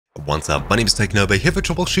What's up, my name is Technobo here for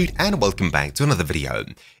Troubleshoot and welcome back to another video.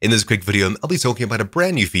 In this quick video, I'll be talking about a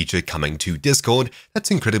brand new feature coming to Discord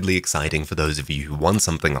that's incredibly exciting for those of you who want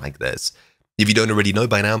something like this. If you don't already know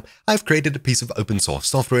by now, I've created a piece of open source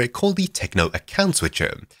software called the Techno Account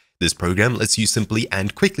Switcher. This program lets you simply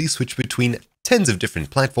and quickly switch between tens of different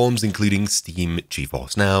platforms including Steam,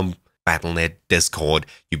 GeForce Now, Battle.net, Discord,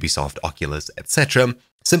 Ubisoft, Oculus, etc.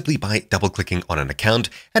 simply by double-clicking on an account,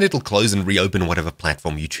 and it'll close and reopen whatever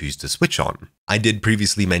platform you choose to switch on. I did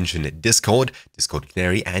previously mention Discord, Discord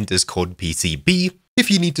Canary, and Discord PTB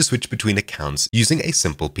if you need to switch between accounts using a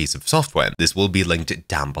simple piece of software. This will be linked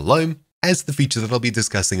down below, as the feature that I'll be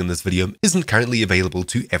discussing in this video isn't currently available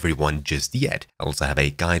to everyone just yet. I also have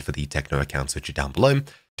a guide for the Techno Account Switcher down below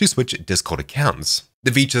to switch Discord accounts.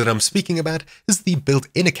 The feature that I'm speaking about is the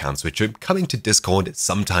built-in account switcher coming to Discord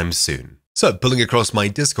sometime soon. So pulling across my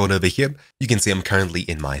Discord over here, you can see I'm currently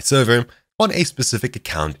in my server on a specific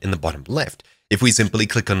account in the bottom left. If we simply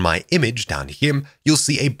click on my image down here, you'll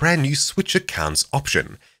see a brand new switch accounts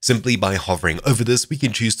option. Simply by hovering over this, we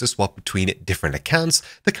can choose to swap between different accounts.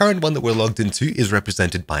 The current one that we're logged into is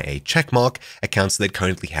represented by a check mark. Accounts that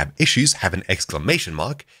currently have issues have an exclamation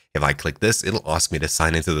mark. If I click this, it'll ask me to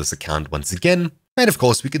sign into this account once again. And of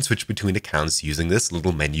course, we can switch between accounts using this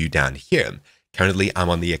little menu down here. Currently, I'm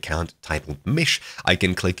on the account titled Mish. I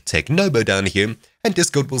can click Technobo down here, and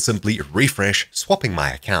Discord will simply refresh, swapping my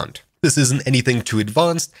account. This isn't anything too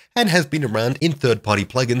advanced, and has been around in third-party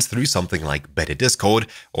plugins through something like Better Discord,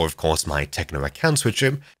 or of course my Techno Account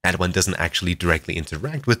Switcher. That one doesn't actually directly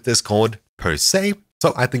interact with Discord, per se,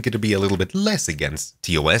 so I think it'll be a little bit less against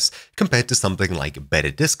TOS compared to something like Better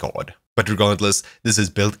Discord. But regardless, this is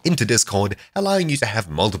built into Discord, allowing you to have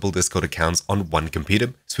multiple Discord accounts on one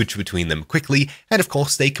computer, switch between them quickly, and of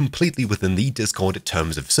course stay completely within the Discord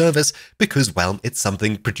terms of service because, well, it's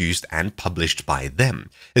something produced and published by them.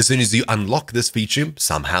 As soon as you unlock this feature,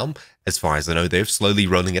 somehow, as far as I know they're slowly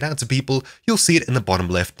rolling it out to people, you'll see it in the bottom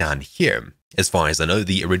left down here. As far as I know,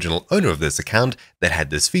 the original owner of this account that had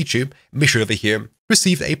this feature, Mish over here,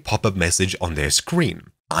 received a pop-up message on their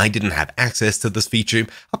screen. I didn't have access to this feature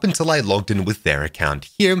up until I logged in with their account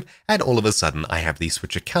here, and all of a sudden I have the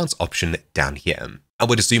switch accounts option down here. I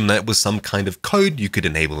would assume that was some kind of code you could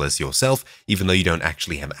enable as yourself, even though you don't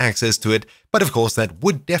actually have access to it, but of course that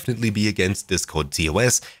would definitely be against Discord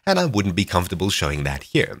TOS, and I wouldn't be comfortable showing that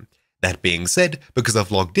here. That being said, because I've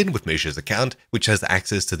logged in with Mish's account, which has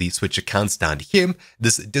access to the switch accounts down here,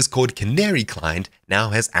 this Discord Canary client now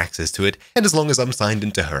has access to it, and as long as I'm signed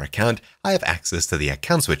into her account, I have access to the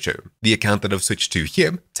account switcher. The account that I've switched to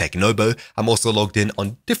here, Technobo, I'm also logged in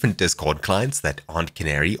on different Discord clients that aren't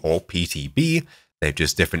Canary or PTB. They're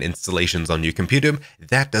just different installations on your computer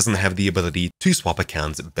that doesn't have the ability to swap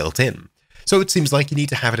accounts built in. So it seems like you need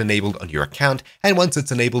to have it enabled on your account, and once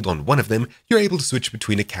it's enabled on one of them, you're able to switch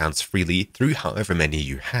between accounts freely through however many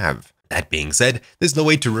you have. That being said, there's no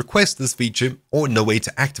way to request this feature or no way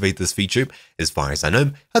to activate this feature, as far as I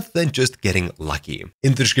know, other than just getting lucky.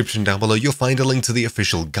 In the description down below, you'll find a link to the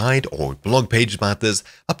official guide or blog page about this,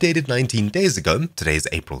 updated 19 days ago. Today's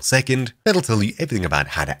April 2nd. That'll tell you everything about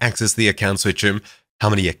how to access the account switcher, how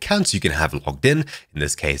many accounts you can have logged in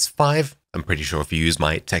this case 5. I'm pretty sure if you use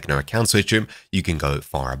my Techno Account Switcher, you can go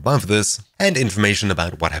far above this, and information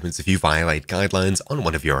about what happens if you violate guidelines on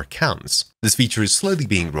one of your accounts. This feature is slowly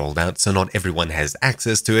being rolled out, so not everyone has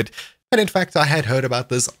access to it, and in fact I had heard about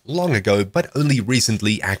this long ago, but only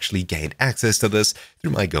recently actually gained access to this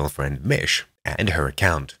through my girlfriend Mish and her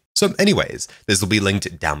account. So anyways, this will be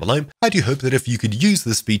linked down below. I do hope that if you could use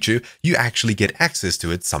this feature, you actually get access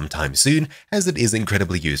to it sometime soon, as it is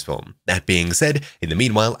incredibly useful. That being said, in the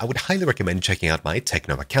meanwhile, I would highly recommend checking out my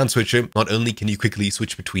Techno Account Switcher. Not only can you quickly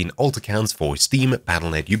switch between alt accounts for Steam,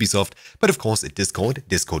 Battle.net, Ubisoft, but of course Discord,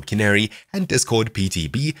 Discord Canary, and Discord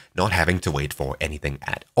PTB, not having to wait for anything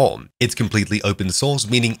at all. It's completely open source,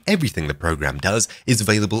 meaning everything the program does is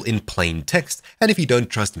available in plain text, and if you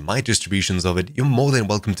don't trust my distributions of it, you're more than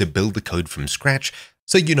welcome to build the code from scratch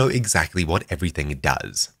so you know exactly what everything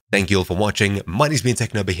does. Thank you all for watching. My name's been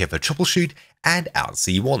Technobo here for Troubleshoot, and I'll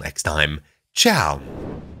see you all next time. Ciao!